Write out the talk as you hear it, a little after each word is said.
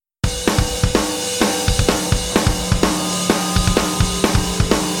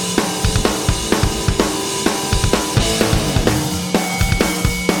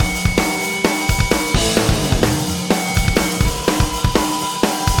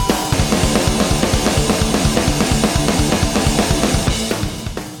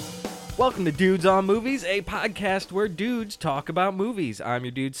Welcome to Dudes on Movies, a podcast where dudes talk about movies. I'm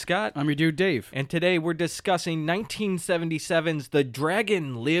your dude, Scott. I'm your dude, Dave. And today we're discussing 1977's The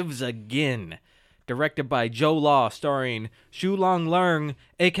Dragon Lives Again, directed by Joe Law, starring Xu Long Leung,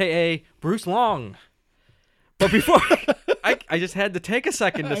 a.k.a. Bruce Long. But before... I just had to take a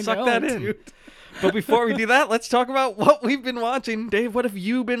second to suck that in. Dude. But before we do that, let's talk about what we've been watching. Dave, what have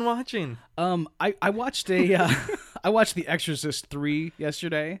you been watching? I watched I watched The Exorcist 3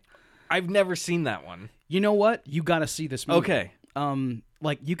 yesterday. I've never seen that one. You know what? You got to see this movie. Okay.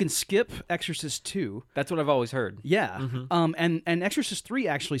 Like you can skip Exorcist 2. That's what I've always heard. Yeah. And Exorcist 3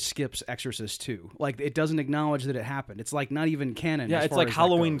 actually skips Exorcist 2. Like it doesn't acknowledge that it happened. It's like not even canon. Yeah, as it's far like as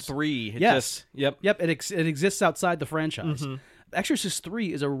Halloween that goes. 3. Yes. Yep. It exists outside the franchise. Exorcist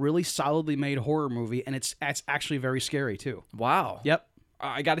 3 is a really solidly made horror movie, and it's actually very scary too. Wow. Yep.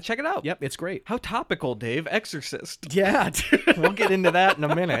 I got to check it out. Yep, it's great. How topical, Dave. Exorcist. Yeah. We'll get into that in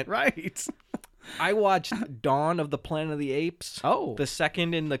a minute. Right. I watched Dawn of the Planet of the Apes. Oh. The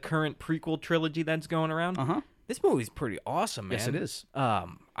second in the current prequel trilogy that's going around. Uh-huh. This movie's pretty awesome, man. Yes, it is.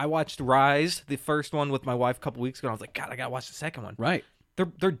 I watched Rise, the first one, with my wife a couple weeks ago. And I was like, God, I got to watch the second one. Right.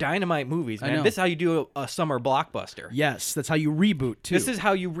 They're dynamite movies, I man. know. This is how you do a summer blockbuster. Yes, that's how you reboot too. This is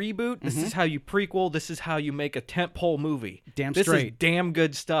how you reboot. This is how you prequel. This is how you make a tentpole movie. Damn this straight. is damn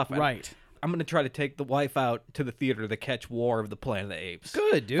good stuff. Right. I'm going to try to take the wife out to the theater to catch War of the Planet of the Apes.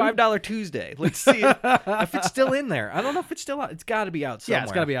 Good, dude. $5 Tuesday. Let's see if it's still in there. I don't know if it's still out. It's got to be out somewhere. Yeah,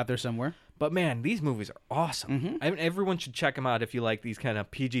 it's got to be out there somewhere. But man, these movies are awesome. I mean, everyone should check them out if you like these kind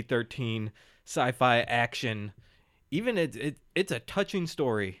of PG-13 sci-fi action. Even it's a touching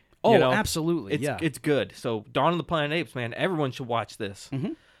story. Oh, you know? absolutely. It's good. So Dawn of the Planet of the Apes, man, everyone should watch this.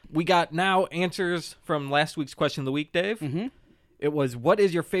 We got now answers from last week's question of the week, Dave. It was, what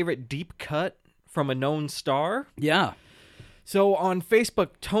is your favorite deep cut from a known star? Yeah. So on Facebook,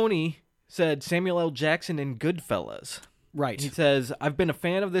 Tony said Samuel L. Jackson in Goodfellas. Right. He says, I've been a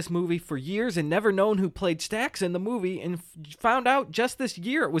fan of this movie for years and never known who played Stax in the movie, and found out just this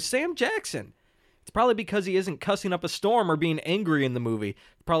year it was Sam Jackson. It's probably because he isn't cussing up a storm or being angry in the movie.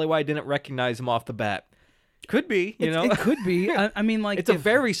 Probably why I didn't recognize him off the bat. Could be, you know. It could be. I mean, like it's a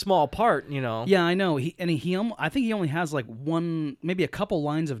very small part, you know. Yeah, I know. I think he only has like one, maybe a couple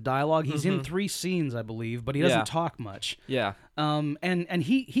lines of dialogue. He's in 3 scenes, I believe, but he doesn't talk much. Yeah. And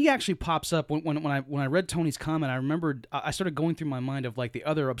he actually pops up when I read Tony's comment. I remembered I started going through my mind of like the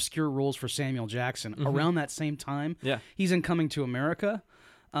other obscure roles for Samuel Jackson around that same time. Yeah. He's in Coming to America.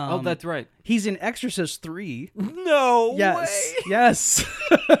 Oh, that's right. He's in Exorcist 3. No Yes. way. Yes.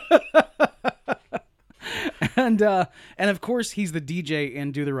 And of course he's the DJ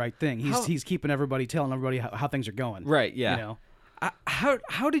in Do the Right Thing. He's keeping everybody, telling everybody how things are going. Right, yeah. You know.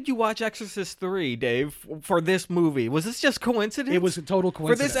 How did you watch Exorcist 3, Dave, for this movie? Was this just coincidence? It was a total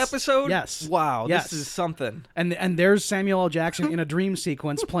coincidence. For this episode? Yes. Wow, Yes. this is something. And there's Samuel L. Jackson in a dream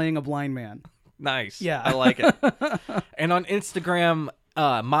sequence playing a blind man. Nice. Yeah. I like it. And on Instagram,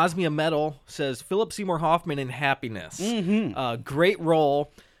 Mosmia Metal says Philip Seymour Hoffman in Happiness. Great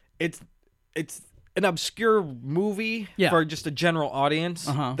role. It's an obscure movie for just a general audience.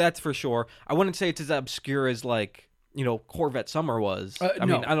 That's for sure. I wouldn't say it's as obscure as like, you know, Corvette Summer was. I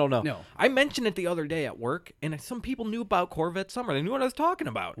mean, I don't know. No. I mentioned it the other day at work, and some people knew about Corvette Summer. They knew what I was talking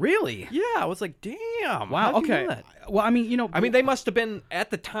about. Really? Yeah, I was like, damn. Wow. How'd you Okay. know that? Well, I mean, you know, they must have been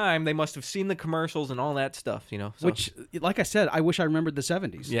at the time. They must have seen the commercials and all that stuff, you know. So. which, like I said, I wish I remembered the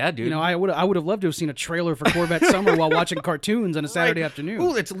 70s. Yeah, dude. You know, I would have loved to have seen a trailer for Corvette Summer while watching cartoons on a Saturday afternoon.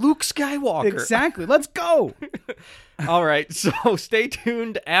 Ooh, it's Luke Skywalker. Exactly. Let's go. All right, so stay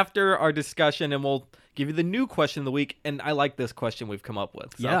tuned after our discussion, and we'll give you the new question of the week. And I like this question we've come up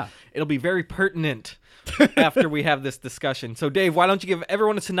with. So Yeah. it'll be very pertinent after we have this discussion. So, Dave, why don't you give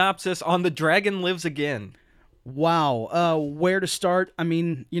everyone a synopsis on The Dragon Lives Again? Wow. Where to start? I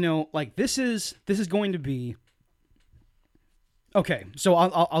mean, you know, like this is going to be okay. So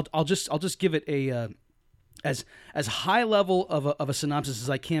I'll just give it a as high level of a synopsis as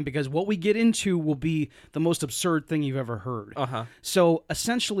I can, because what we get into will be the most absurd thing you've ever heard. So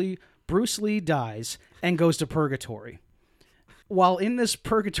essentially, Bruce Lee dies and goes to purgatory. While in this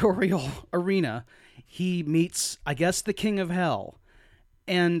purgatorial arena, he meets, I guess, the King of Hell,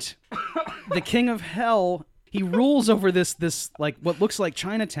 and the King of Hell, he rules over this like what looks like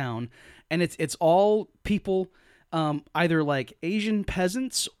Chinatown, and it's all people, either like Asian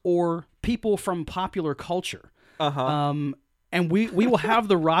peasants or people from popular culture. And we will have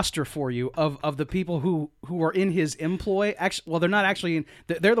the roster for you of the people who are in his employ. Actually, well, they're not actually.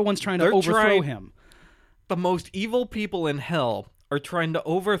 They're the ones trying to overthrow him. The most evil people in hell are trying to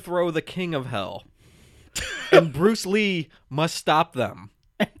overthrow the King of Hell, and Bruce Lee must stop them.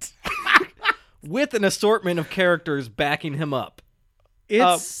 with an assortment of characters backing him up.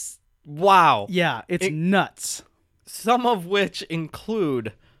 It's wow. Yeah, it's nuts. Some of which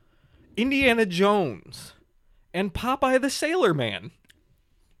include Indiana Jones and Popeye the Sailor Man.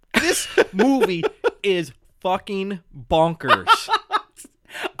 This movie is fucking bonkers.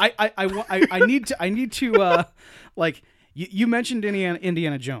 I need to like you mentioned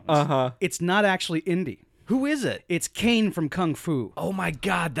Indiana Jones. Uh-huh. It's not actually Indy. Who is it? It's Kane from Kung Fu. Oh my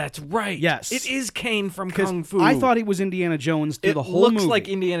God, that's right. Yes. It is Kane from Kung Fu. I thought he was Indiana Jones through the whole movie. It looks like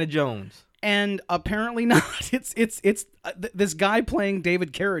Indiana Jones. And apparently not. It's this guy playing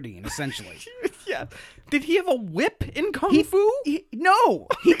David Carradine, essentially. Yeah. Did he have a whip in Kung Fu? No,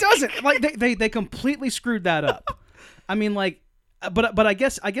 he doesn't. Like they completely screwed that up. I mean, like, but I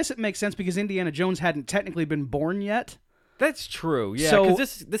guess it makes sense because Indiana Jones hadn't technically been born yet. That's true. Yeah, So-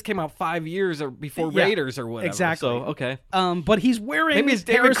 because this came out 5 years or before Yeah, Raiders or whatever. exactly. So okay. But he's wearing Maybe it's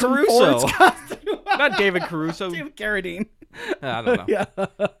David Harrison Caruso. Ford's costume. Not David Caruso. David Carradine. I don't know. Yeah.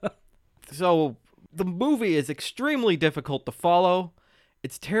 So the movie is extremely difficult to follow.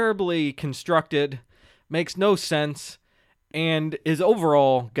 It's terribly constructed, makes no sense, and is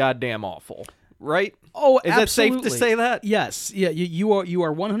overall goddamn awful. Right? Oh, Is absolutely. that safe to say that? Yes. Yeah. You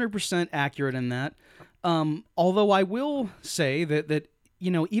are 100% accurate in that. Although I will say that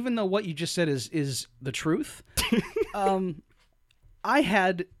even though what you just said is the truth, I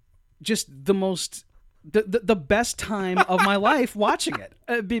had just the best time of my life watching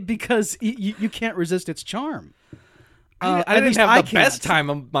it because you can't resist its charm. I at didn't least have I the best can't. time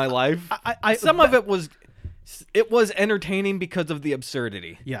of my life. I Some of it was entertaining because of the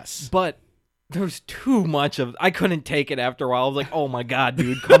absurdity. Yes. But there's too much of I couldn't take it after a while. I was like, oh my God,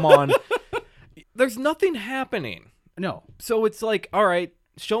 dude, come on. There's nothing happening. No. So it's like, all right,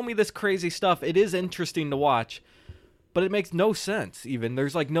 show me this crazy stuff. It is interesting to watch, but it makes no sense even.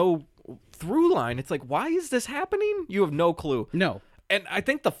 There's like no through line. It's like, why is this happening? You have no clue. No. And I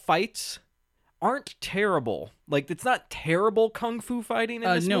think the fights aren't terrible. Like, it's not terrible kung fu fighting in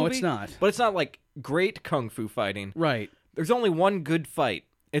this movie. No, it's not. But it's not like great kung fu fighting. Right. There's only one good fight.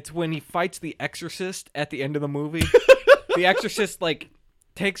 It's when he fights the Exorcist at the end of the movie. The Exorcist, like,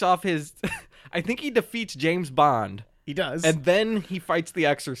 takes off his... I think he defeats James Bond. He does. And then he fights the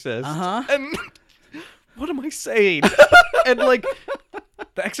Exorcist. Uh-huh. And what am I saying? And, like,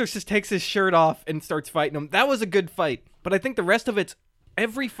 the Exorcist takes his shirt off and starts fighting him. That was a good fight. But I think the rest of it's...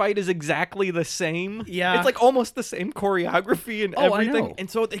 Every fight is exactly the same. Yeah. It's, like, almost the same choreography and everything. I know.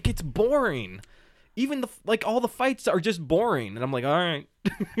 And so it gets boring. Even all the fights are just boring, and I'm like, all right,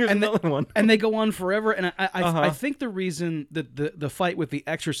 here's another one. And they go on forever. And I think the reason that the fight with the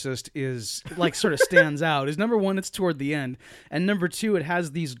Exorcist is like sort of stands out is number one, it's toward the end, and number two, it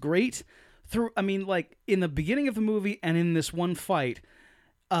has these great like in the beginning of the movie and in this one fight,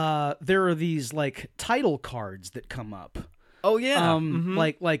 there are these like title cards that come up. Oh yeah,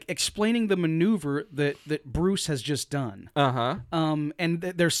 like explaining the maneuver that Bruce has just done. And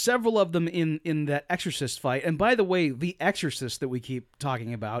there's several of them in that Exorcist fight. And by the way, the Exorcist that we keep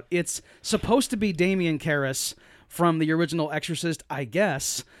talking about, it's supposed to be Damien Karras from the original Exorcist, I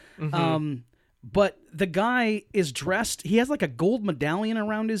guess. But the guy is dressed. He has like a gold medallion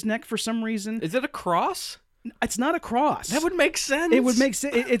around his neck for some reason. Is it a cross? It's not a cross. That would make sense. It would make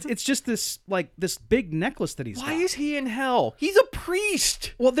sense. It's just this big necklace that he's got. Why is he in hell? He's a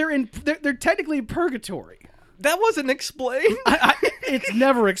priest. Well, they're technically in purgatory. That wasn't explained. It's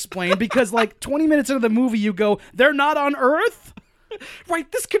never explained because like 20 minutes into the movie, you go, they're not on Earth.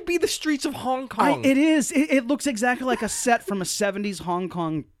 Right. This could be the streets of Hong Kong. It is. It looks exactly like a set from a 70s Hong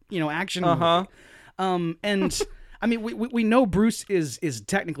Kong, action movie. And. I mean, we know Bruce is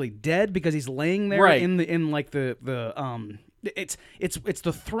technically dead because he's laying there right. in the it's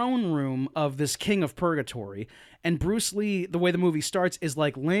the throne room of this king of purgatory, and Bruce Lee, the way the movie starts, is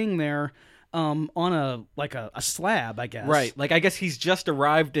like laying there on a slab, I guess. Right. Like I guess he's just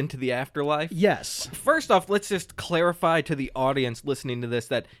arrived into the afterlife. Yes. First off, let's just clarify to the audience listening to this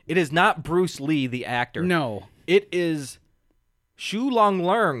that it is not Bruce Lee the actor. No. It is Xu Long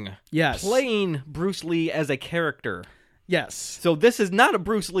Leung, yes, playing Bruce Lee as a character. Yes. So this is not a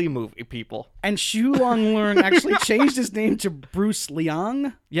Bruce Lee movie, people. And Xu Long Leung actually changed his name to Bruce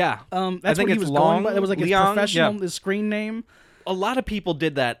Liang. Yeah. That's what he was going by. That was like his professional, his screen name. A lot of people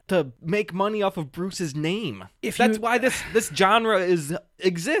did that to make money off of Bruce's name. That's why this genre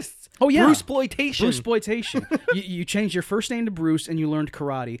exists. Oh yeah, Bruceploitation. Bruceploitation. you change your first name to Bruce, and you learned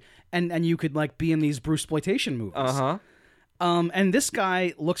karate, and you could like be in these Bruceploitation movies. And this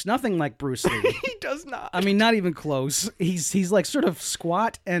guy looks nothing like Bruce Lee. He does not. I mean, not even close. He's like sort of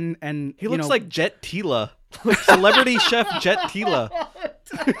squat and he looks like Jet Tila, like celebrity chef Jet Tila.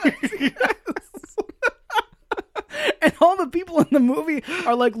 And all the people in the movie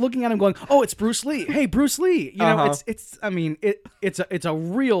are like looking at him going, "Oh, it's Bruce Lee. Hey, Bruce Lee." You know, it's I mean, it's a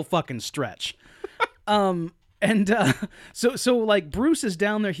real fucking stretch. So like Bruce is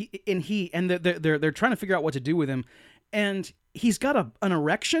down there, they're trying to figure out what to do with him, and he's got an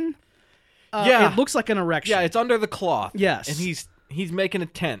erection. It looks like an erection. Yeah, it's under the cloth. Yes, and he's making a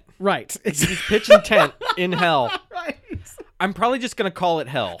tent. Right, he's pitching tent in hell. Right. I'm probably just gonna call it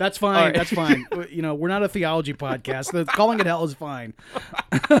hell. That's fine. Right. That's fine. You know, we're not a theology podcast. Calling it hell is fine.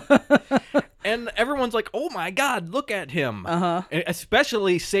 And everyone's like, "Oh my God, look at him!"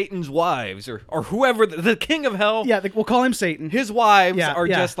 Especially Satan's wives, or whoever the king of hell. Yeah, we'll call him Satan. His wives are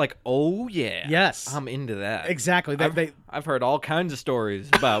just like, "Oh yeah, yes, I'm into that." Exactly. I've heard all kinds of stories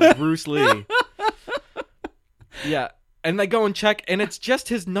about Bruce Lee. Yeah, and they go and check, and it's just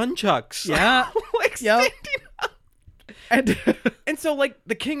his nunchucks. Yeah, like standing up. And so like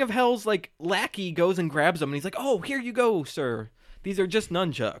the king of hell's like lackey goes and grabs him, and he's like, "Oh, here you go, sir. These are just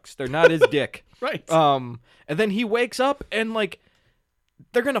nunchucks. They're not his dick." Right. And then he wakes up and like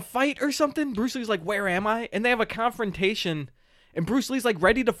they're gonna fight or something. Bruce Lee's like, "Where am I?" And they have a confrontation, and Bruce Lee's like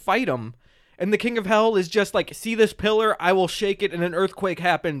ready to fight him. And the king of hell is just like, "See this pillar? I will shake it and an earthquake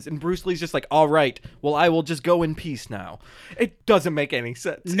happens." And Bruce Lee's just like, "All right, well, I will just go in peace now." It doesn't make any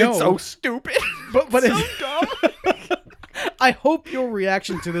sense. No. It's so stupid. But so it's dumb. I hope your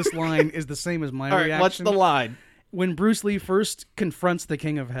reaction to this line is the same as my reaction. What's the line? When Bruce Lee first confronts the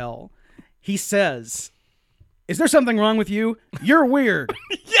king of hell, he says, "Is there something wrong with you? You're weird."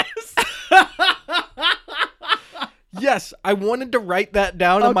 Yes. Yes, I wanted to write that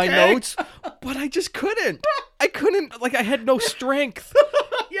down in my notes, but I just couldn't. I couldn't, like, I had no strength.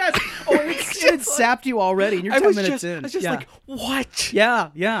 Yes. Oh, it sapped you already, and you're 10 minutes in. I was just like, what?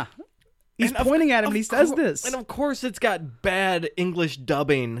 Yeah. He's pointing at him, and he says this. And of course, it's got bad English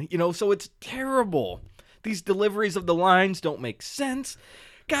dubbing, so it's terrible. These deliveries of the lines don't make sense.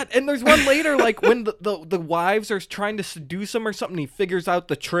 God, and there's one later, like, when the wives are trying to seduce him or something, he figures out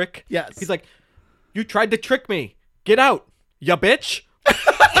the trick. Yes. He's like, "You tried to trick me. Get out, ya bitch."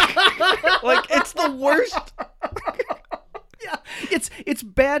 Like, it's the worst. Yeah, it's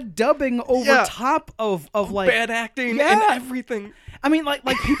bad dubbing over top of like bad acting and everything. I mean, like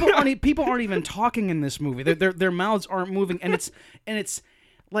people aren't even talking in this movie. Their mouths aren't moving, and it's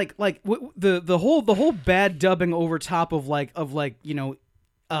like the whole bad dubbing over top of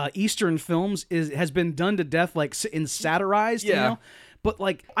Eastern films has been done to death, like in satirized. Yeah. But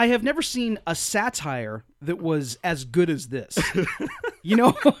like, I have never seen a satire that was as good as this. I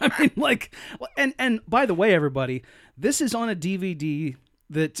mean, like, and by the way, everybody, this is on a DVD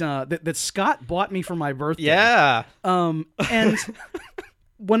that Scott bought me for my birthday. Yeah. And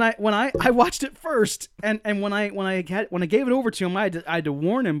when I watched it first, and when I gave it over to him, I had to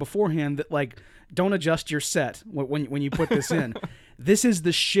warn him beforehand that, like, don't adjust your set when you put this in. This is the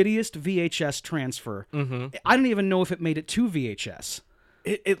shittiest VHS transfer. Mm-hmm. I don't even know if it made it to VHS.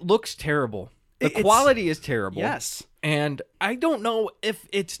 It looks terrible. The quality is terrible. Yes. And I don't know if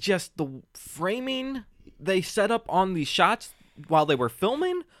it's just the framing they set up on these shots while they were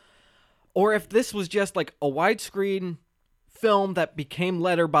filming, or if this was just like a widescreen film that became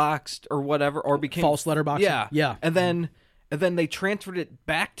letterboxed or whatever, or became false letterboxing. Yeah. And then they transferred it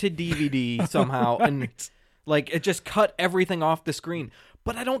back to DVD somehow, right. And like it just cut everything off the screen.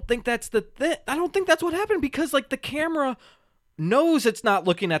 But I don't think that's I don't think that's what happened, because like the camera knows it's not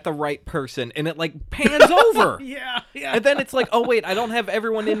looking at the right person, and it like pans over. Yeah. And then it's like, oh wait, I don't have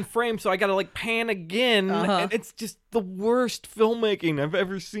everyone in frame, so I gotta like pan again. And it's just the worst filmmaking I've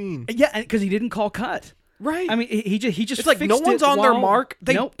ever seen. Yeah, because he didn't call cut. Right. I mean, he just it's like no one's on their mark.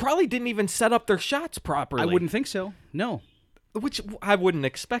 They Nope. probably didn't even set up their shots properly. I wouldn't think so. No. Which I wouldn't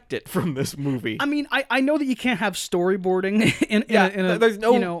expect it from this movie. I mean, I know that you can't have storyboarding in a there's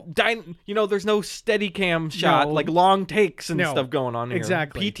no there's no steady cam shot, like long takes and stuff going on here.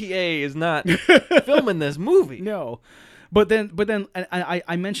 Exactly. PTA is not filming this movie. No. But then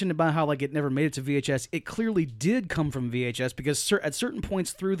I mentioned about how like it never made it to VHS. It clearly did come from VHS, because at certain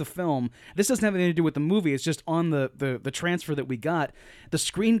points through the film, this doesn't have anything to do with the movie. It's just on the transfer that we got. The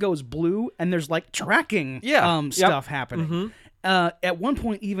screen goes blue, and there's like tracking stuff happening. Mm-hmm. At one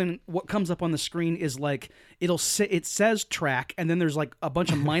point, even what comes up on the screen is like it says track, and then there's like a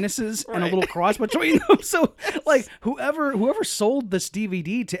bunch of minuses and a little cross between them. So like whoever sold this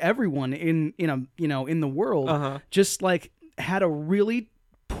DVD to everyone in the world just like had a really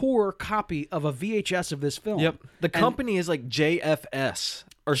poor copy of a VHS of this film. Yep. The company is like JFS.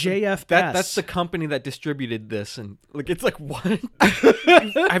 Or JFS. That's the company that distributed this, and like it's like, what?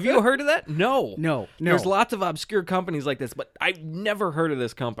 Have you heard of that? No. There's lots of obscure companies like this, but I've never heard of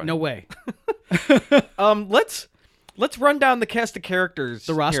this company. No way. let's run down the cast of characters.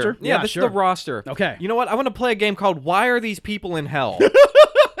 The roster? Here. Yeah, Yeah, this sure. is the roster. Okay. You know what? I want to play a game called Why Are These People in Hell?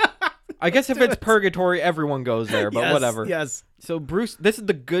 I guess if it's purgatory, everyone goes there, but Yes, whatever. Yes. So Bruce, this is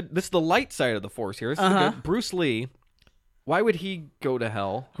the light side of the force here. This is the good. Bruce Lee. Why would he go to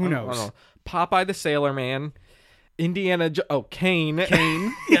hell? Who I knows? don't know. Popeye the Sailor Man, Kane.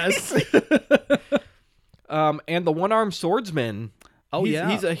 Kane. Yes. And the one-armed swordsman. Oh,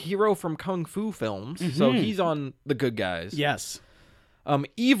 He's a hero from Kung Fu films, so he's on the good guys. Yes.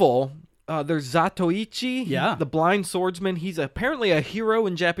 Evil. There's Zatoichi, Yeah. the blind swordsman. He's apparently a hero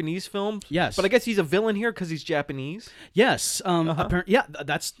in Japanese films. Yes. But I guess he's a villain here because he's Japanese. Yes. Yeah,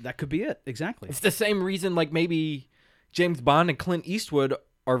 that could be it. Exactly. It's the same reason, like, maybe James Bond and Clint Eastwood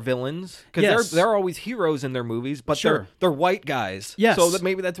are villains. Because Yes. they're always heroes in their movies, but Sure. they're white guys. Yes. So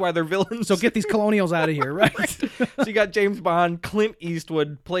maybe that's why they're villains. So get these colonials out of here, right? So you got James Bond, Clint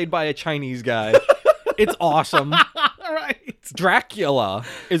Eastwood, played by a Chinese guy. It's awesome. All right. Dracula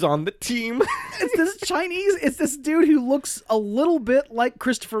is on the team. It's this Chinese. It's this dude who looks a little bit like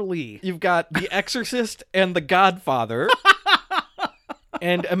Christopher Lee. You've got The Exorcist and The Godfather.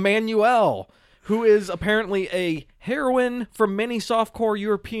 And Emmanuel, who is apparently a heroine from many softcore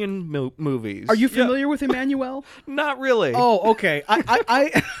European movies. Are you familiar with Emmanuel? Not really. Oh, okay.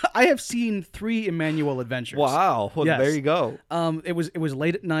 I have seen 3 Emmanuel adventures. Wow. Well, Yes. there you go. It was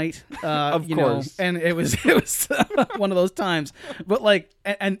late at night, Of you course. know, and it was one of those times. But like,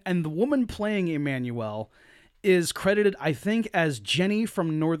 and the woman playing Emmanuel is credited, I think, as Jenny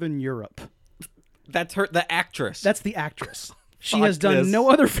from Northern Europe. That's her, the actress. That's the actress. She Fuck has done this. no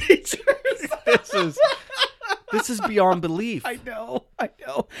other features. This is beyond belief. I know.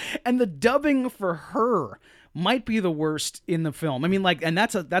 And the dubbing for her might be the worst in the film. I mean, like, and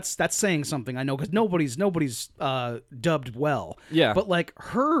that's saying something, I know, because nobody's dubbed well. Yeah. But like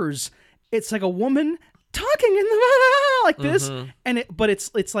hers, it's like a woman talking in the like this, and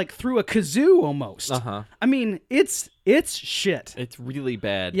it's like through a kazoo almost. I mean, it's shit. It's really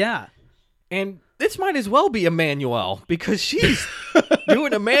bad. Yeah. And this might as well be Emmanuel because she's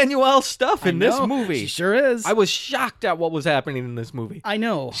doing Emmanuel stuff in this No, movie. she sure is. I was shocked at what was happening in this movie. I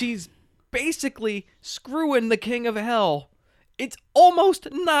know. She's basically screwing the king of hell. It's almost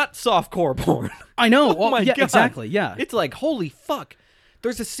not softcore porn. I know. Oh Well, my yeah, God. exactly. Yeah. It's like, holy fuck.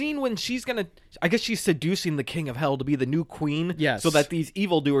 There's a scene when I guess she's seducing the king of hell to be the new queen. Yes. So that these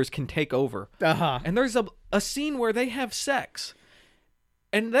evildoers can take over. Uh-huh. And there's a scene where they have sex.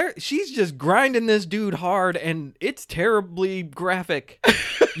 And she's just grinding this dude hard, and it's terribly graphic.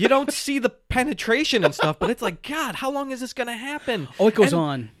 You don't see the penetration and stuff, but it's like, God, how long is this gonna happen? Oh, it goes And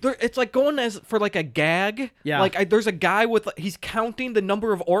on. It's like going for like a gag. Yeah. Like there's a guy he's counting the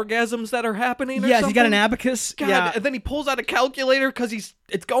number of orgasms that are happening. Or Yes, something. he got an abacus. God, Yeah. and then he pulls out a calculator because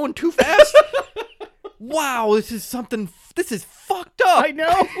it's going too fast. Wow, this is fucked up. I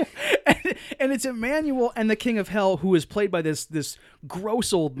know. and it's Emmanuel and the King of Hell, who is played by this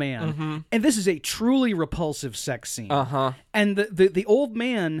gross old man. And this is a truly repulsive sex scene. And the old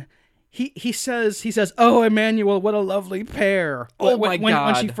man, he says, "Oh, Emmanuel, what a lovely pair." Oh my when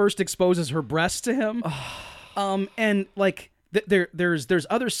God. she first exposes her breasts to him. And like there's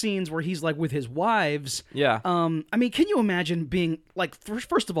other scenes where he's like with his wives. Yeah. I mean, can you imagine being like,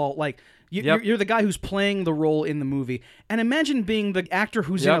 first of all, like Yep. you're the guy who's playing the role in the movie, and imagine being the actor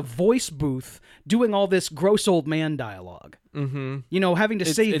who's in a voice booth doing all this gross old man dialogue. Mm-hmm. You know, having to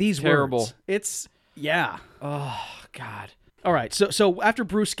say it's these terrible. words. It's yeah. Oh God. All right, so after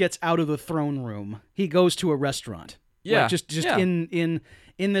Bruce gets out of the throne room, he goes to a restaurant. Yeah, Like, just yeah. in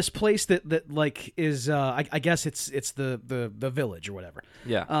this place that like is I guess it's the village or whatever.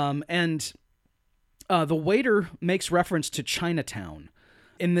 Yeah. And the waiter makes reference to Chinatown.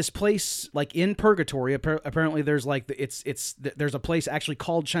 In this place, like in Purgatory, apparently there's like there's a place actually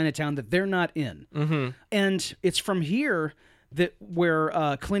called Chinatown that they're not in, and it's from here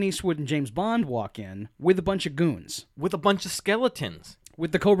where Clint Eastwood and James Bond walk in with a bunch of goons, With a bunch of skeletons.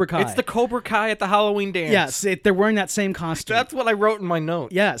 with the Cobra Kai. It's the Cobra Kai at the Halloween dance. yes, they're wearing that same costume. That's what I wrote in my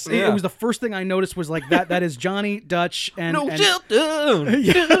note. yes, Yeah. it was the first thing I noticed was like that is Johnny, Dutch, and No and,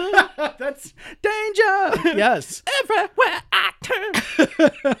 shelter. that's danger. Yes. Everywhere I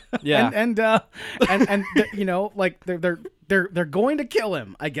turn. Yeah. and you know, like they're going to kill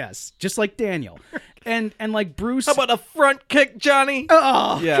him, I guess, just like Daniel, and like Bruce. How about a front kick, Johnny?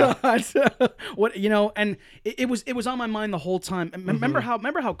 Oh Yeah. God! What, you know, and it was on my mind the whole time. Remember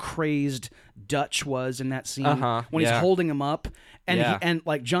how crazed Dutch was in that scene when he's Yeah. holding him up, and Yeah. and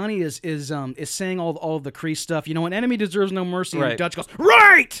like Johnny is saying all of the Kree stuff. You know, an enemy deserves no mercy, Right. and Dutch goes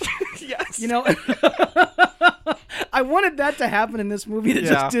right. Yes. You know, I wanted that to happen in this movie. That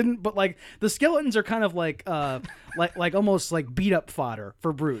just didn't. But like the skeletons are kind of like almost like beat up fodder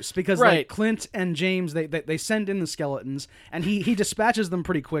for Bruce because like Clint and James they send in the skeletons and he dispatches them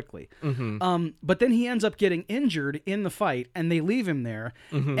pretty quickly. But then he ends up getting injured in the fight and they leave him there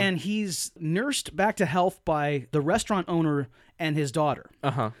and he's nursed back to health by the restaurant owner and his daughter.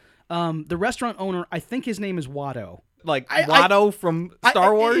 The restaurant owner, I think his name is Watto. Like Watto from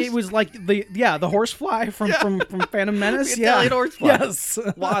Star Wars? It was like the horsefly from Phantom Menace. The Italian horsefly. Yes.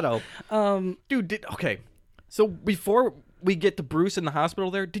 Watto. Dude, okay. So before we get to Bruce in the hospital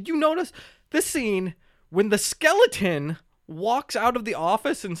there, did you notice this scene when the skeleton walks out of the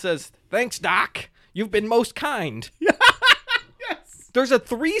office and says, "Thanks, Doc. You've been most kind." Yes. There's a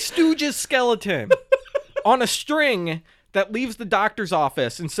Three Stooges skeleton on a string that leaves the doctor's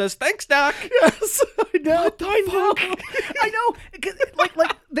office and says, "Thanks, Doc." Yes, I know. I know.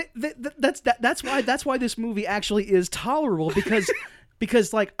 That's why this movie actually is tolerable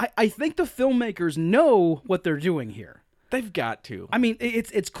because like I think the filmmakers know what they're doing here. They've got to. I mean,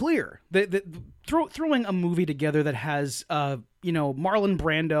 it's clear that throwing a movie together that has Marlon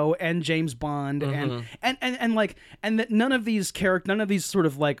Brando and James Bond and that none of these sort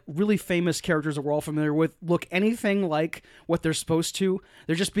of like really famous characters that we're all familiar with look anything like what they're supposed to.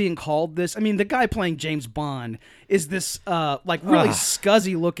 They're just being called this. I mean, the guy playing James Bond is this like really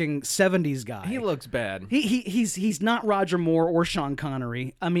scuzzy looking 70s guy. He looks bad. He's not Roger Moore or Sean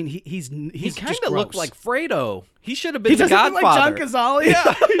Connery. I mean, he kind of looked like Fredo. He should have been the Godfather. Look like John Cazale.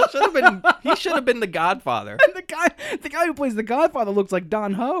 Yeah, he should have been the Godfather. And the guy who plays the Godfather looks like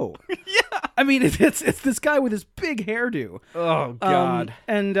Don Ho. Yeah. I mean, it's this guy with this big hairdo. Oh God.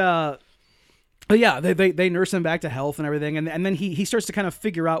 But yeah, they nurse him back to health and everything, and then he starts to kind of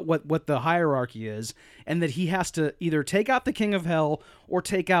figure out what the hierarchy is, and that he has to either take out the King of Hell or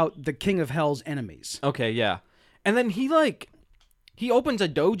take out the King of Hell's enemies. Okay, yeah. And then he opens a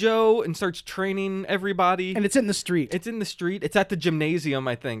dojo and starts training everybody. And it's in the street. It's in the street. It's at the gymnasium,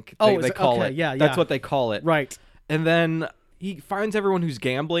 I think. They call it. Yeah, That's what they call it. Right. And then he finds everyone who's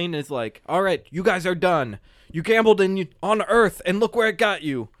gambling and is like, "All right, you guys are done. You gambled on Earth, and look where it got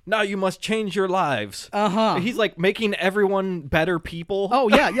you. Now you must change your lives." He's like making everyone better people. Oh,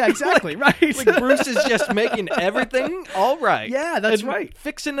 yeah, exactly. Right. Like Bruce is just making everything all right. Yeah, that's right.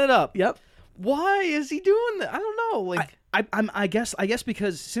 Fixing it up. Yep. Why is he doing that? I don't know. Like, I guess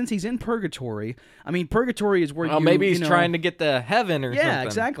because since he's in purgatory, I mean, purgatory is where maybe he's trying to get to heaven or something. Yeah,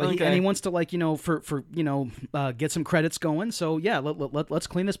 exactly. Okay. And he wants to get some credits going. So yeah, let's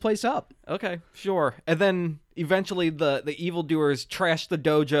clean this place up. Okay, sure. And then eventually the evildoers trash the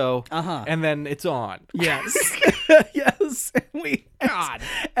dojo. And then it's on. Yes. Yes.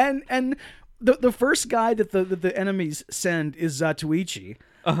 And the first guy that the enemies send is Zatoichi.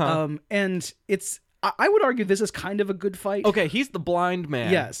 And it's. I would argue this is kind of a good fight. Okay, he's the blind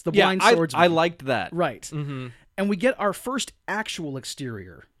man. Yes, the blind swordsman. I liked that. Right. And we get our first actual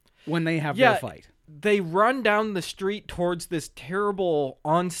exterior when they have their fight. They run down the street towards this terrible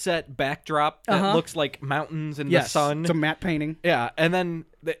on-set backdrop that looks like mountains in the sun. It's a matte painting. Yeah, and then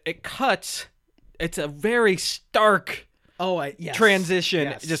it cuts. It's a very stark transition.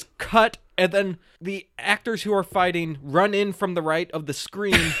 Yes. Just cut, and then the actors who are fighting run in from the right of the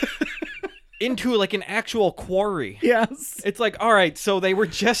screen into like an actual quarry. Yes. It's like, all right, so they were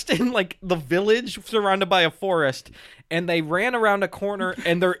just in like the village surrounded by a forest, and they ran around a corner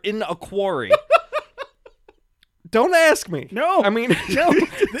and they're in a quarry. Don't ask me. No. I mean, no.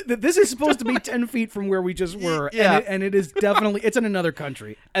 This is supposed to be 10 feet from where we just were. Yeah. And it is definitely, it's in another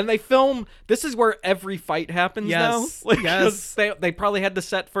country. And they film, this is where every fight happens now. Like, yes. They probably had the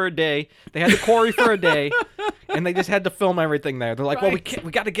set for a day. They had the quarry for a day. And they just had to film everything there. They're like, well,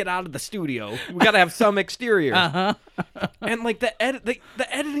 we got to get out of the studio. We got to have some exterior. And like the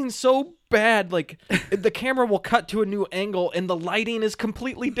editing's so bad. Like the camera will cut to a new angle and the lighting is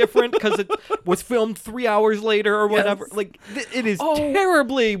completely different because it was filmed 3 hours later or whatever. Yes. Like it is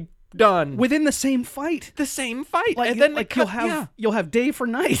terribly done within the same fight. The same fight, like, and then like you'll have day for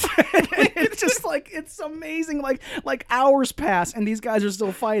night. It's just like it's amazing. Like hours pass and these guys are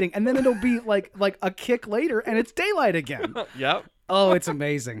still fighting, and then it'll be like a kick later and it's daylight again. Yep. Oh, it's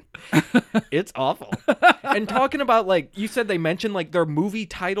amazing. It's awful. And talking about, like, you said they mentioned, like, their movie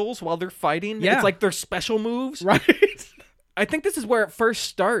titles while they're fighting. Yeah. It's like their special moves. Right. I think this is where it first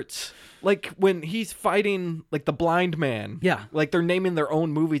starts. Like, when he's fighting, like, the blind man. Yeah. Like, they're naming their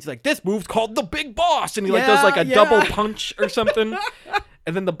own movies. Like, this move's called The Big Boss. And he, like, does, like, a double punch or something.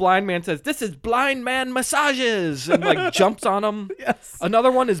 And then the blind man says, this is blind man massages. And, like, jumps on him. Yes.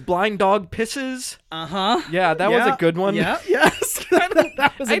 Another one is blind dog pisses. Uh-huh. Yeah, that was a good one. Yeah, yes.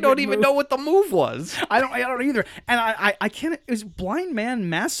 I don't even know what the move was. I don't either. And I can't. Is blind man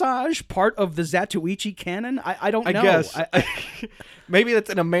massage part of the Zatoichi canon? I don't know. I guess. Maybe that's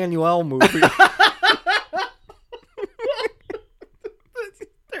an Emmanuel movie.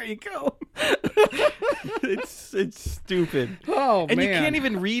 There you go. It's stupid. Oh, and man. you can't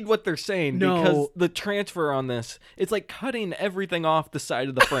even read what they're saying because the transfer on this, it's like cutting everything off the side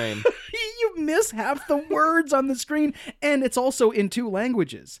of the frame. You miss half the words on the screen, and it's also in 2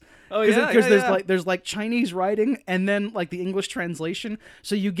 languages. Oh yeah, because there's like Chinese writing and then like the English translation.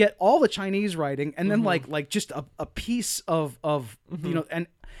 So you get all the Chinese writing and then like just a piece of you know,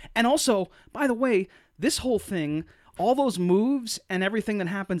 and also, by the way, this whole thing, all those moves and everything that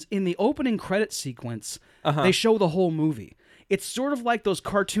happens in the opening credit sequence, they show the whole movie. It's sort of like those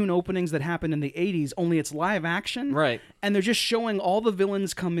cartoon openings that happened in the 80s, only it's live action. Right. And they're just showing all the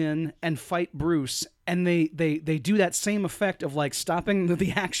villains come in and fight Bruce, and they do that same effect of like stopping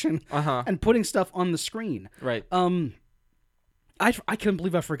the action and putting stuff on the screen. Right. I couldn't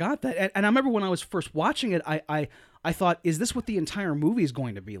believe I forgot that. And I remember when I was first watching it, I thought, is this what the entire movie is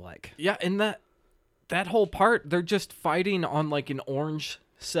going to be like? Yeah, and that whole part, they're just fighting on like an orange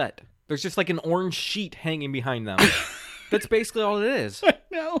set. There's just like an orange sheet hanging behind them. That's basically all it is.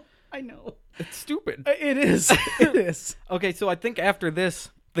 I know. It's stupid. It is. It is. Okay, so I think after this,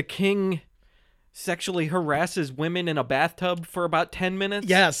 the king sexually harasses women in a bathtub for about 10 minutes.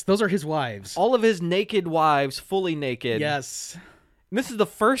 Yes, those are his wives. All of his naked wives, fully naked. Yes. And this is the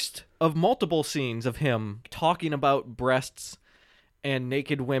first of multiple scenes of him talking about breasts and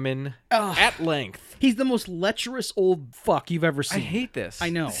naked women at length. He's the most lecherous old fuck you've ever seen. I hate this. I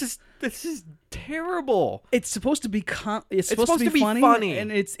know. This is terrible. It's supposed to be it's supposed to be funny,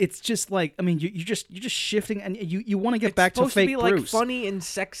 and it's just like, I mean, you're just shifting, and you want to get back to fake Bruce. It's supposed to be like funny and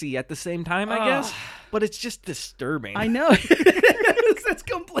sexy at the same time, I guess. But it's just disturbing. I know. It's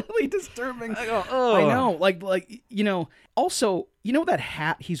completely disturbing. I know. Like you know. Also, you know that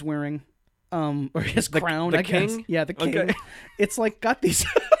hat he's wearing, or his crown. The king. Guess. Yeah, the king. Okay. It's like got these.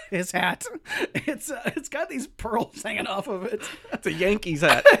 His hat. It's got these pearls hanging off of it. It's a Yankees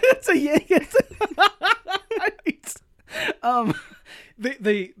hat. It's a Yankees.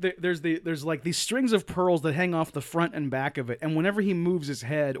 There's like these strings of pearls that hang off the front and back of it, and whenever he moves his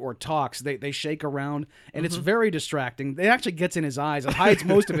head or talks, they shake around, and it's very distracting. It actually gets in his eyes. It hides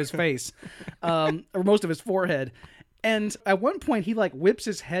most of his face, or most of his forehead. And at one point, he like whips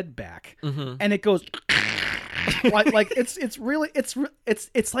his head back, and it goes. like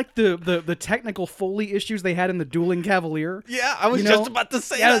it's like the technical Foley issues they had in the Dueling Cavalier. Yeah, I was just about to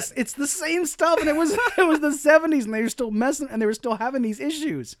say that. It's the same stuff, and it was the 70s, and they were still messing, and they were still having these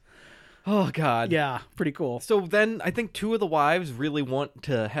issues. Oh God. Yeah, pretty cool. So then I think 2 of the wives really want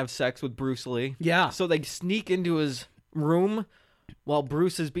to have sex with Bruce Lee. Yeah. So they sneak into his room while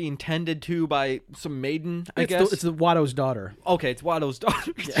Bruce is being tended to by some maiden, I guess. It's the Watto's daughter. Okay, it's Watto's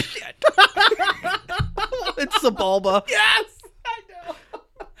daughter. Yeah. Shit. It's Sebulba. Yes, I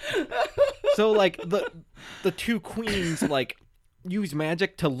know. So like the 2 queens like use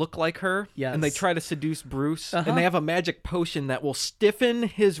magic to look like her. Yes. And they try to seduce Bruce, and they have a magic potion that will stiffen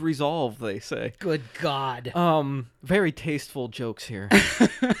his resolve, they say. Good God. Very tasteful jokes here.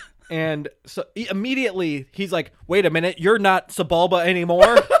 And so immediately he's like, "Wait a minute, you're not Sebulba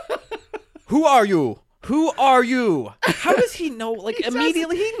anymore. Who are you? Who are you?" How does he know? Like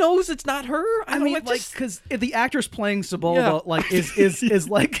immediately he knows it's not her. I mean, like, because the actress playing Sebulba like is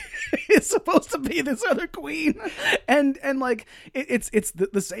like is supposed to be this other queen, and like it's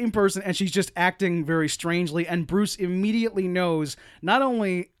the same person, and she's just acting very strangely. And Bruce immediately knows not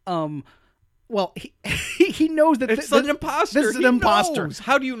only well, he knows that it's an imposter. This is an imposter. Knows.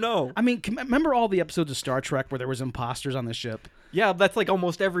 How do you know? I mean, remember all the episodes of Star Trek where there was imposters on the ship? Yeah, that's like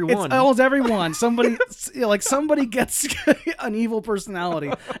almost everyone. It's almost everyone. Somebody gets an evil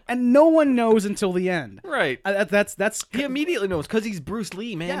personality, and no one knows until the end. Right. That's he immediately knows because he's Bruce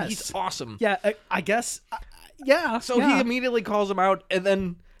Lee, man. Yes. He's awesome. Yeah, I guess. Yeah. So he immediately calls him out, and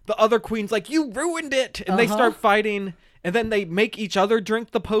then the other queen's like, "You ruined it," and they start fighting. And then they make each other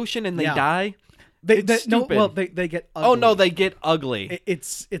drink the potion, and they die. They get ugly. Oh no, they get ugly.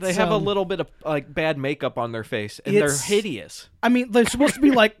 It's they have a little bit of like bad makeup on their face, and they're hideous. I mean, they're supposed to be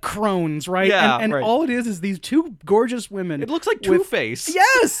like crones, right? Yeah, and right. all it is these 2 gorgeous women. It looks like Two-Face.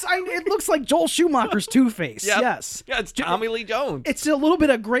 Yes, it looks like Joel Schumacher's Two-Face. Yep. Yes, yeah, it's Tommy Lee Jones. It's a little bit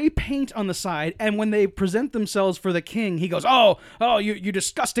of gray paint on the side, and when they present themselves for the king, he goes, "Oh, you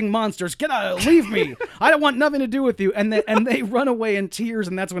disgusting monsters! Get out! Leave me! I don't want nothing to do with you." And they run away in tears,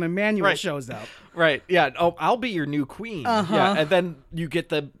 and that's when Emmanuel shows up. Right. Yeah. Oh, I'll be your new queen. Yeah. And then you get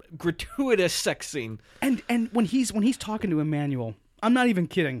the gratuitous sex scene. And when he's talking to Emmanuel, I'm not even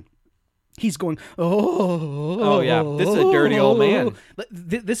kidding. He's going, oh yeah, this is a dirty old man.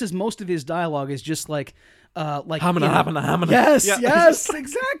 This is most of his dialogue is just like hamina. Yes,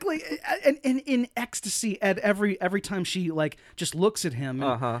 exactly. And in ecstasy at every time she like just looks at him.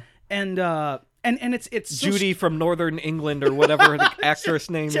 And it's Judy from Northern England or whatever the actress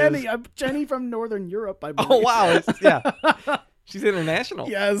name Jenny. is. I'm Jenny from Northern Europe, I believe. Oh wow, yeah. She's international.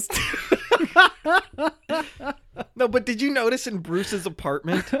 Yes. No, but did you notice in Bruce's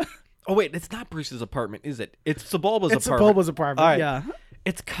apartment? Oh wait, it's not Bruce's apartment, is it? It's Sebulba's apartment. It's Sebulba's apartment. Right. Yeah.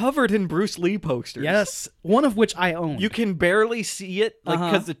 It's covered in Bruce Lee posters. Yes, one of which I own. You can barely see it, like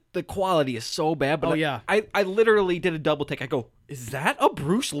because the quality is so bad. But I literally did a double take. I go, is that a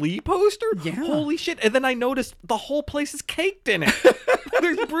Bruce Lee poster? Yeah. Holy shit! And then I noticed the whole place is caked in it.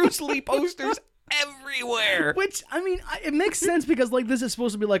 There's Bruce Lee posters everywhere. Which I mean, it makes sense because like this is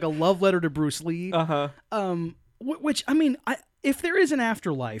supposed to be like a love letter to Bruce Lee. Which I mean, if there is an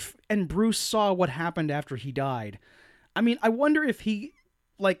afterlife and Bruce saw what happened after he died, I mean, I wonder if he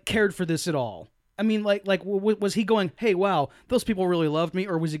like cared for this at all. I mean, like was he going, hey, wow, those people really loved me,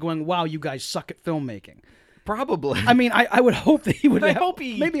 or was he going, wow, you guys suck at filmmaking? Probably. I mean, I would hope that he would. I hope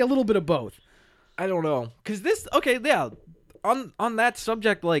he maybe a little bit of both. I don't know, because this on that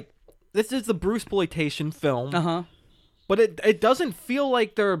subject, like this is the Bruceploitation film, but it doesn't feel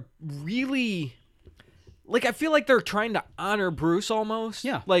like they're really. Like, I feel like they're trying to honor Bruce almost.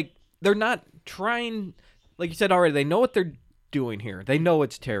 Yeah. Like, they're not trying... Like you said already, they know what they're doing here. They know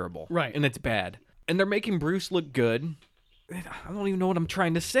it's terrible. Right. And it's bad. And they're making Bruce look good. I don't even know what I'm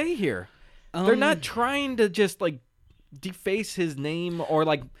trying to say here. They're not trying to just, like, deface his name or,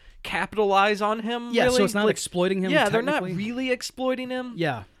 like, capitalize on him, Yeah, really. so it's not exploiting him, Yeah, they're not really exploiting him.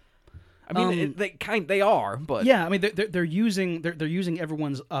 Yeah. I mean, they are, but yeah, I mean they're using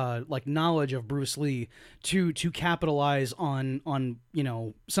everyone's like knowledge of Bruce Lee to capitalize on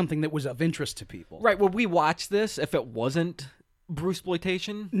something that was of interest to people. Right. Would we watch this if it wasn't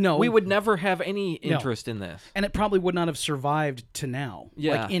Bruceploitation? No, we would never have any interest in this, and it probably would not have survived to now.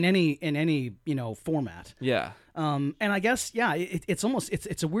 Yeah, like in any format. Yeah. And I guess it's almost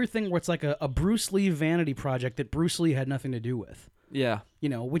it's a weird thing where it's like a Bruce Lee vanity project that Bruce Lee had nothing to do with. Yeah.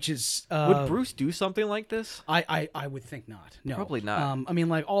 Which is... would Bruce do something like this? I would think not. No. Probably not. I mean,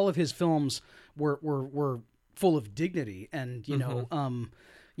 like, all of his films were full of dignity and, you know,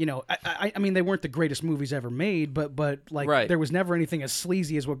 I mean, they weren't the greatest movies ever made, but like, there was never anything as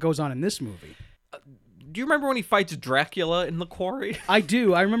sleazy as what goes on in this movie. Do you remember when he fights Dracula in The Quarry? I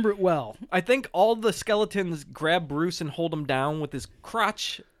do. I remember it well. I think all the skeletons grab Bruce and hold him down with his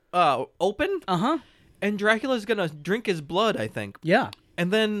crotch open. And Dracula's gonna drink his blood, I think. Yeah.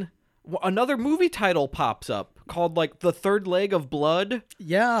 And then another movie title pops up called, like, The Third Leg of Blood.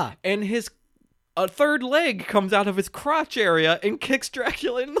 Yeah. And a third leg comes out of his crotch area and kicks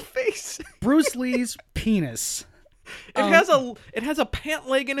Dracula in the face. Bruce Lee's penis. It has a pant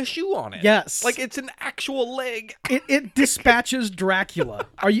leg and a shoe on it. Yes. Like, it's an actual leg. It dispatches Dracula.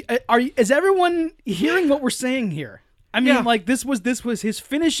 Is everyone hearing what we're saying here? I mean, like, this was his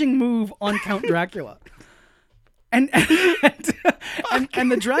finishing move on Count Dracula. And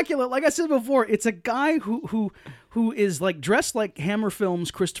the Dracula, like I said before, it's a guy who is like dressed like Hammer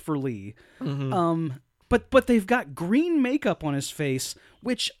Films Christopher Lee. But they've got green makeup on his face,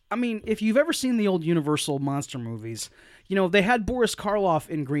 which, I mean, if you've ever seen the old Universal monster movies, they had Boris Karloff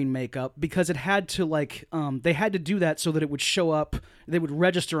in green makeup because it had to, like, they had to do that so that it would show up, they would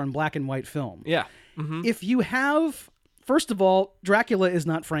register on black and white film. Yeah. If you have... First of all, Dracula is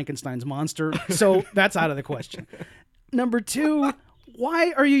not Frankenstein's monster, so that's out of the question. Number two,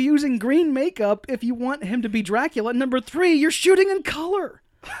 why are you using green makeup if you want him to be Dracula? Number three, you're shooting in color.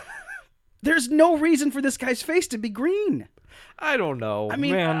 There's no reason for this guy's face to be green. I don't know. I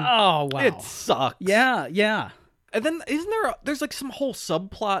mean, man, oh, wow. It sucks. Yeah. And then there's like some whole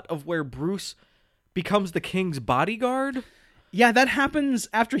subplot of where Bruce becomes the king's bodyguard? Yeah, that happens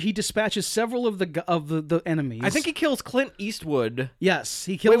after he dispatches several of the enemies. I think he kills Clint Eastwood. Yes,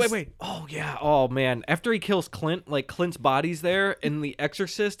 he kills... Wait. Oh, yeah. Oh, man. After he kills Clint, like, Clint's body's there, and the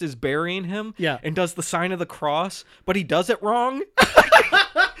exorcist is burying him. Yeah. And does the sign of the cross, but he does it wrong.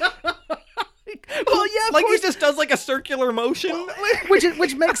 Well, yeah, like he just does like a circular motion,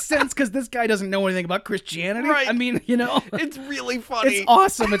 which makes sense because this guy doesn't know anything about Christianity. Right. I mean, it's really funny. It's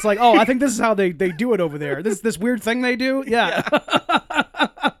awesome. It's like, oh, I think this is how they do it over there. This weird thing they do. Yeah.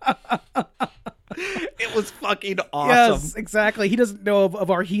 It was fucking awesome. Yes, exactly. He doesn't know of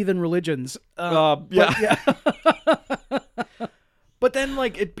our heathen religions. Yeah. But then,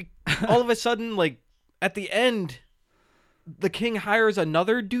 like, all of a sudden, like, at the end, the king hires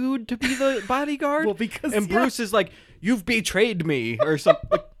another dude to be the bodyguard. Well, because Bruce is like, you've betrayed me or something.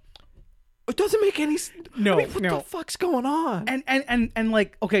 Like, it doesn't make any sense. No, I mean, what the fuck's going on? And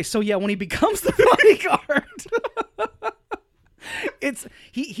like, okay, so yeah, when he becomes the bodyguard, it's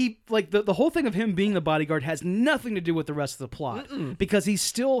he like the whole thing of him being the bodyguard has nothing to do with the rest of the plot because he's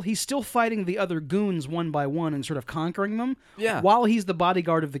still fighting the other goons one by one and sort of conquering them. Yeah. While he's the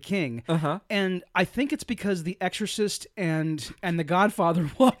bodyguard of the king. Uh-huh. And I think it's because the Exorcist and the Godfather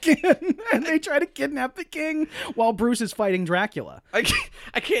walk in and they try to kidnap the king while Bruce is fighting Dracula. I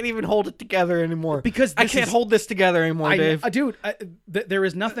can't even hold it together anymore. Because I can't hold this together anymore, Dave. Dude, there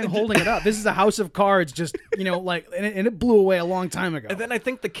is nothing holding it up. This is a house of cards, just, like, and it blew away a long time ago. And then I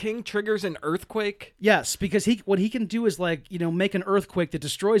think the king triggers an earthquake. Yes, because what he can do is, like, make an earthquake that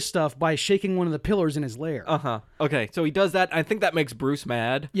destroys stuff by shaking one of the pillars in his lair. Uh-huh. Okay, so he does that. I think that makes Bruce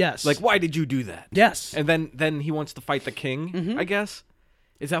mad. Yes. Like, why did you do that? Yes. And then he wants to fight the king, I guess.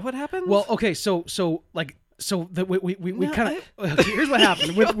 Is that what happens? Well, okay, so we kind of here's what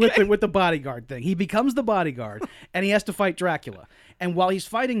happened with the bodyguard thing. He becomes the bodyguard and he has to fight Dracula. And while he's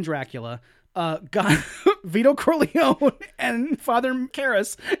fighting Dracula, Vito Corleone and Father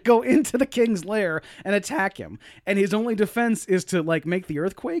Karras go into the king's lair and attack him. And his only defense is to, like, make the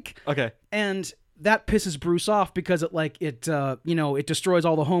earthquake. Okay. And that pisses Bruce off because it destroys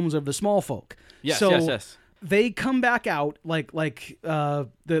all the homes of the small folk. Yes. They come back out like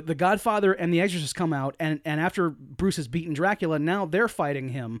the Godfather and the Exorcist come out, and after Bruce has beaten Dracula, now they're fighting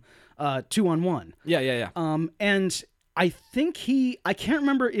him 2-on-1. Yeah. And I think I can't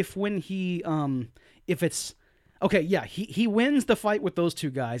remember if it's okay. Yeah, he wins the fight with those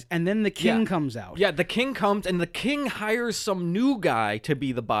two guys, and then the king comes out. Yeah, the king comes, and the king hires some new guy to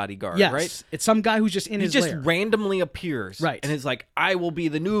be the bodyguard. Yes, right? It's some guy who's just in his lair. He just randomly appears, right? And is like, "I will be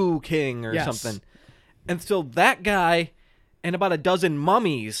the new king" or something. And so that guy and about a dozen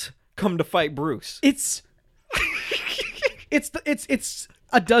mummies come to fight Bruce. It's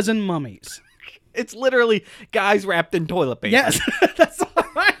a dozen mummies. It's literally guys wrapped in toilet paper. Yes, that's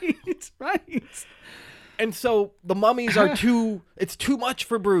right. And so the mummies are it's too much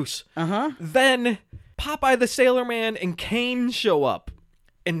for Bruce. Uh-huh. Then Popeye the Sailor Man and Kane show up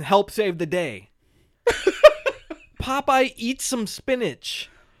and help save the day. Popeye eats some spinach.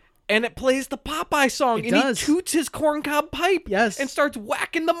 And it plays the Popeye song. He toots his corncob pipe. Yes. And starts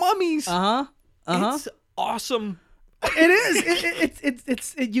whacking the mummies. Uh-huh. It's awesome. It is.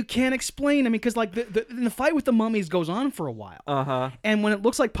 It's you can't explain. I mean, because like the fight with the mummies goes on for a while. Uh-huh. And when it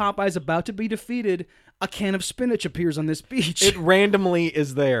looks like Popeye's about to be defeated, a can of spinach appears on this beach. It randomly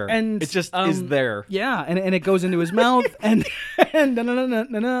is there. And it just is there. Yeah, and it goes into his mouth and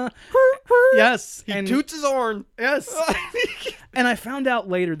yes. He toots his horn. Yes. And I found out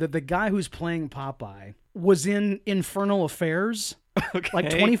later that the guy who's playing Popeye was in Infernal Affairs like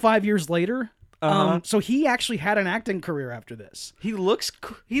 25 years later. Uh-huh. So he actually had an acting career after this. He looks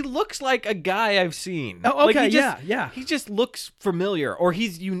like a guy I've seen. Oh, okay, like yeah. He just looks familiar, or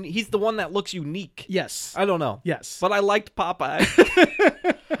he's the one that looks unique. Yes. I don't know. Yes. But I liked Popeye.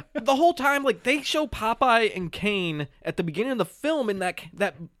 The whole time, like, they show Popeye and Kane at the beginning of the film in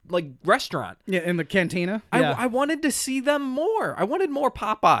that like restaurant. Yeah, in the cantina. I wanted to see them more. I wanted more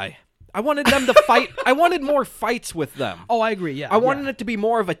Popeye. I wanted them to fight. I wanted more fights with them. Oh, I agree. Yeah. I wanted it to be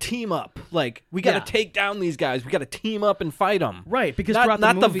more of a team up. Like, we got to take down these guys. We got to team up and fight them. Right, because not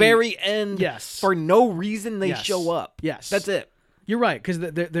throughout the very end. Yes. For no reason they show up. Yes. That's it. You're right, because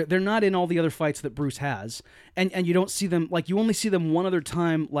they're not in all the other fights that Bruce has, and you don't see them, like, you only see them one other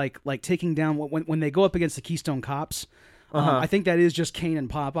time, like taking down when they go up against the Keystone Cops. I think that is just Kane and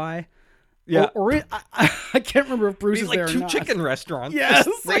Popeye. Yeah, I can't remember if Bruce is like there or two not. chicken restaurants. Yes,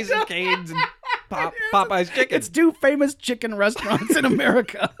 Raising Cane's and Popeye's chicken. It's two famous chicken restaurants in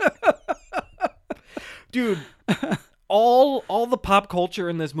America. Dude, all the pop culture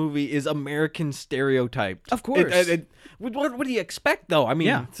in this movie is American stereotyped. Of course. What do you expect, though? I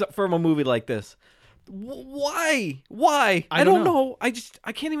mean, from a movie like this. Why? I don't know. I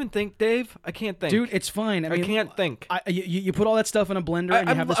can't even think, Dave. I can't think. Dude, it's fine. I mean, can't think. You put all that stuff in a blender and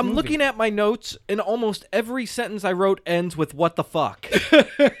you have this movie. I'm looking at my notes, and almost every sentence I wrote ends with "what the fuck."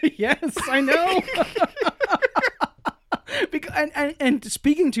 Yes, I know. And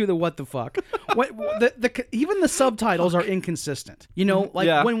speaking to the what the fuck, even the subtitles are inconsistent.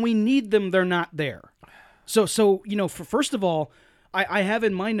 When we need them, they're not there. So first of all, I have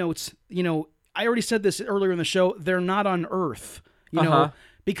in my notes, I already said this earlier in the show, they're not on Earth,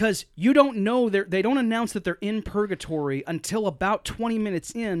 because you don't know, they don't announce that they're in purgatory until about 20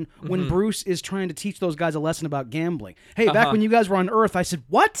 minutes in when Bruce is trying to teach those guys a lesson about gambling. Hey, back when you guys were on Earth, I said,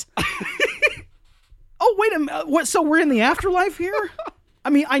 what? Oh, wait a minute. What? So we're in the afterlife here? I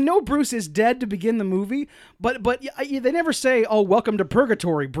mean, I know Bruce is dead to begin the movie, but they never say, "Oh, welcome to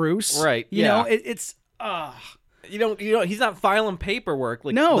purgatory, Bruce." Right? You yeah. know, it's You don't. He's not filing paperwork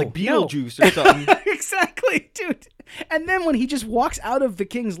like No, Beetlejuice or something. exactly, dude. And then when he just walks out of the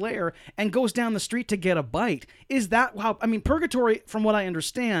king's lair and goes down the street to get a bite, is that how? I mean, purgatory, from what I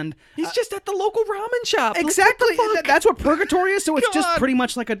understand, He's just at the local ramen shop. exactly. What the fuck? That's what purgatory is. So it's just God. pretty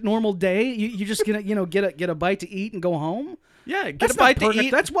much like a normal day. You just gonna get a bite to eat and go home. Yeah, get That's a bite not to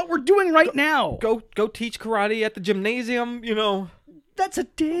eat. That's what we're doing right now. Go teach karate at the gymnasium. You know, That's a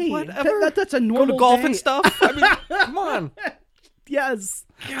day. whatever. That's a Go normal to golf day. and stuff. I mean, come on. Yes.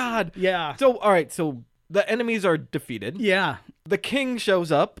 God. Yeah. So all right. So the enemies are defeated. Yeah. The king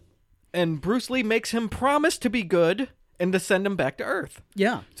shows up, and Bruce Lee makes him promise to be good and to send him back to Earth.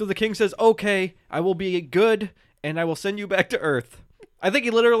 Yeah. So the king says, "Okay, I will be good, and I will send you back to Earth." I think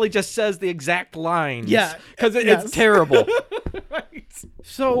he literally just says the exact lines. Yeah. Because Yes. it's terrible. Right.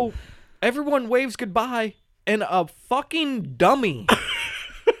 So everyone waves goodbye, and a fucking dummy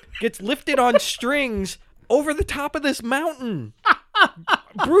gets lifted on strings over the top of this mountain.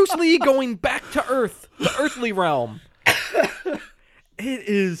 Bruce Lee going back to Earth, the earthly realm. It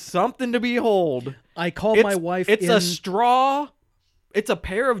is something to behold. I called my wife. It's a straw. It's a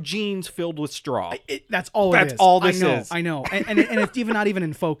pair of jeans filled with straw. That's all. That's it is. all this is. I know. And it's even not even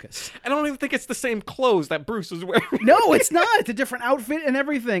in focus. I don't even think it's the same clothes that Bruce is wearing. No, it's not. It's a different outfit and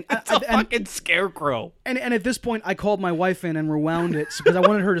everything. It's a fucking scarecrow. And at this point, I called my wife in and rewound it because I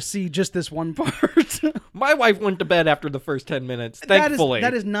wanted her to see just this one part. My wife went to bed after the first 10 minutes, thankfully.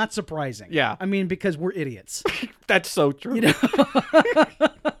 That is not surprising. Yeah. I mean, because we're idiots. That's so true. You know?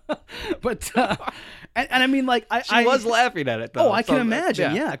 But, and I mean, like, She was laughing at it, though. Oh, I can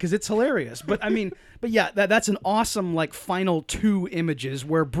imagine, yeah, because it's hilarious. But I mean, that's an awesome like final 2 images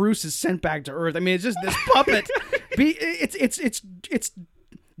where Bruce is sent back to Earth. I mean, it's just this puppet. It's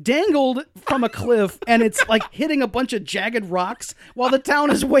dangled from a cliff and it's like hitting a bunch of jagged rocks while the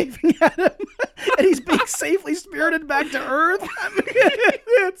town is waving at him, and he's being safely spirited back to Earth. I mean,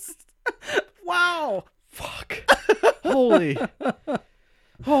 it's wow. Fuck. Holy.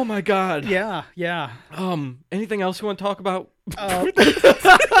 Oh my God. Yeah. Anything else you want to talk about?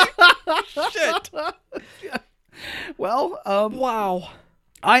 Shit. Well, Wow.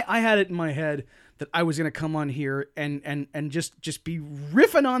 I had it in my head that I was going to come on here and just be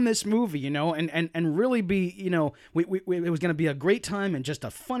riffing on this movie, you know, and really be, you know, it was going to be a great time and just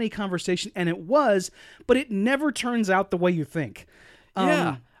a funny conversation, and it was, but it never turns out the way you think.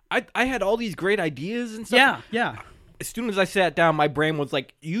 Yeah. I had all these great ideas and stuff. Yeah. As soon as I sat down, my brain was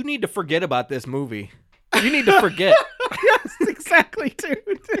like, you need to forget about this movie. You need to forget. Yes, exactly,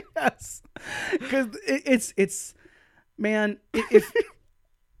 dude. Yes. Because it's man, if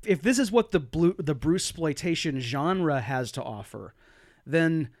this is what the Bruceploitation genre has to offer,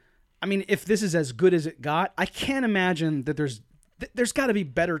 then, I mean, if this is as good as it got, I can't imagine that there's got to be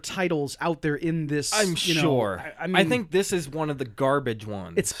better titles out there in this. I'm sure. I mean, I think this is one of the garbage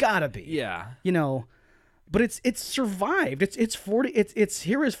ones. it's got to be. Yeah. You know, but it's survived. It's 40. It's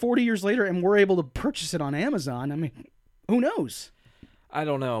here is 40 years later, and we're able to purchase it on Amazon. I mean, who knows? I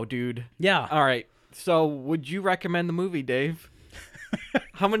don't know, dude. Yeah. All right. So, would you recommend the movie, Dave?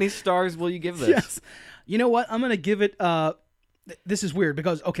 How many stars will you give this? Yes. You know what? I'm gonna give it. This is weird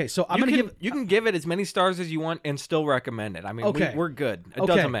because so I'm gonna give. You can give it as many stars as you want and still recommend it. I mean, Okay. we're good. It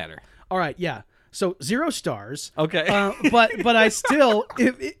Okay. doesn't matter. All right. Yeah. So 0 stars. Okay. But I still,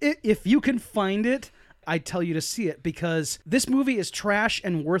 if you can find it, I tell you to see it, because this movie is trash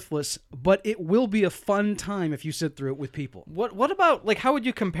and worthless, but it will be a fun time if you sit through it with people. What about, like, how would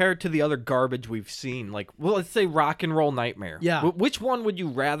you compare it to the other garbage we've seen? Like, well, let's say Rock and Roll Nightmare. Yeah. Which one would you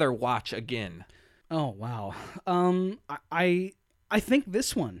rather watch again? Oh wow. I think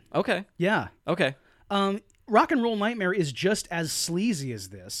this one. Okay. Yeah. Okay. Rock and Roll Nightmare is just as sleazy as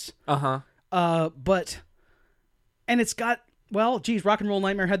this. Uh-huh. But it's got, well, geez, Rock and Roll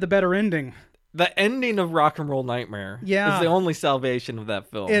Nightmare had the better ending. The ending of Rock and Roll Nightmare Yeah. is the only salvation of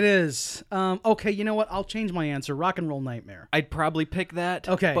that film. It is. Okay, you know what? I'll change my answer. Rock and Roll Nightmare. I'd probably pick that.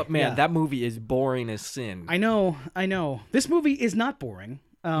 Okay, But man, yeah. that movie is boring as sin. I know. This movie is not boring.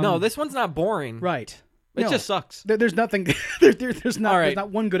 No, this one's not boring. Right. It No. just sucks. There's nothing. There's not. All right. There's not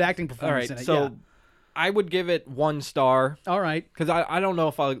one good acting All performance right, in it. so yeah. I would give it 1 star All right. because I don't know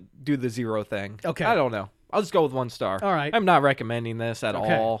if I'll do the 0 thing. Okay. I don't know. I'll just go with 1 star. All right. I'm not recommending this at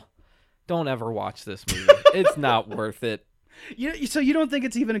Okay. all. Don't ever watch this movie. It's not worth it. So you don't think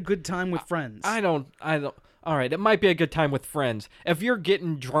it's even a good time with friends? I don't. All right, it might be a good time with friends. If you're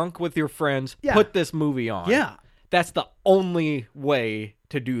getting drunk with your friends, Yeah. put this movie on. Yeah. That's the only way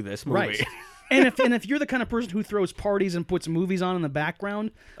to do this movie. Right. And if you're the kind of person who throws parties and puts movies on in the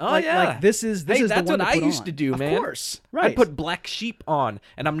background, like this is hey, the that's one what to I put used on. to do, man. Of course, right? I put Black Sheep on,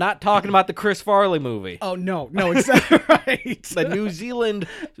 and I'm not talking about the Chris Farley movie. Oh no, exactly right. The New Zealand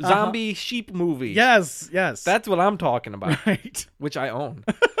zombie sheep movie. Yes. That's what I'm talking about. Right. Which I own.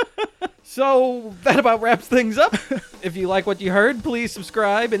 So that about wraps things up. If you like what you heard, please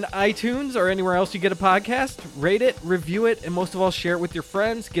subscribe in iTunes or anywhere else you get a podcast. Rate it, review it, and most of all, share it with your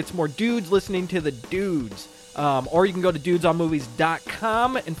friends. Get some more dudes listening to the dudes. Or you can go to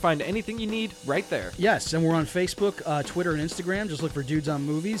dudesonmovies.com and find anything you need right there. Yes, and we're on Facebook, Twitter, and Instagram. Just look for Dudes on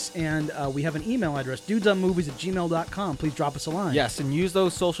Movies. And we have an email address, dudesonmovies@gmail.com. Please drop us a line. Yes, and use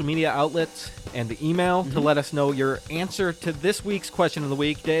those social media outlets and the email to let us know your answer to this week's question of the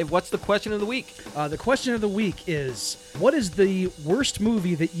week. Dave, what's the question of the week? The question of the week is, what is the worst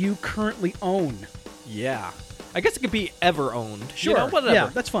movie that you currently own? Yeah. I guess it could be ever owned. Sure. You know, whatever. Yeah,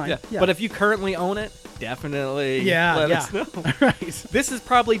 that's fine. Yeah. But if you currently own it, definitely let us know. Right. This is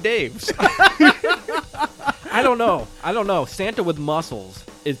probably Dave's. I don't know. Santa with muscles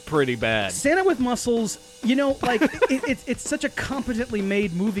is pretty bad. Santa with Muscles, you know, like, it's such a competently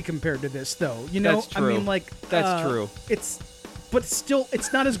made movie compared to this, though. You know? That's true. I mean, like... That's true. But still,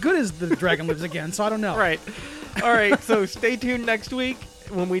 it's not as good as The Dragon Lives Again, so I don't know. Right. All right, so stay tuned next week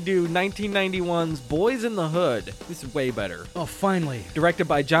when we do 1991's Boys in the Hood. This is way better. Oh, finally. Directed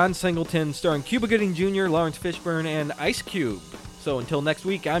by John Singleton, starring Cuba Gooding Jr., Lawrence Fishburne, and Ice Cube. So until next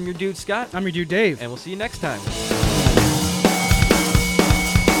week, I'm your dude, Scott. I'm your dude, Dave. And we'll see you next time.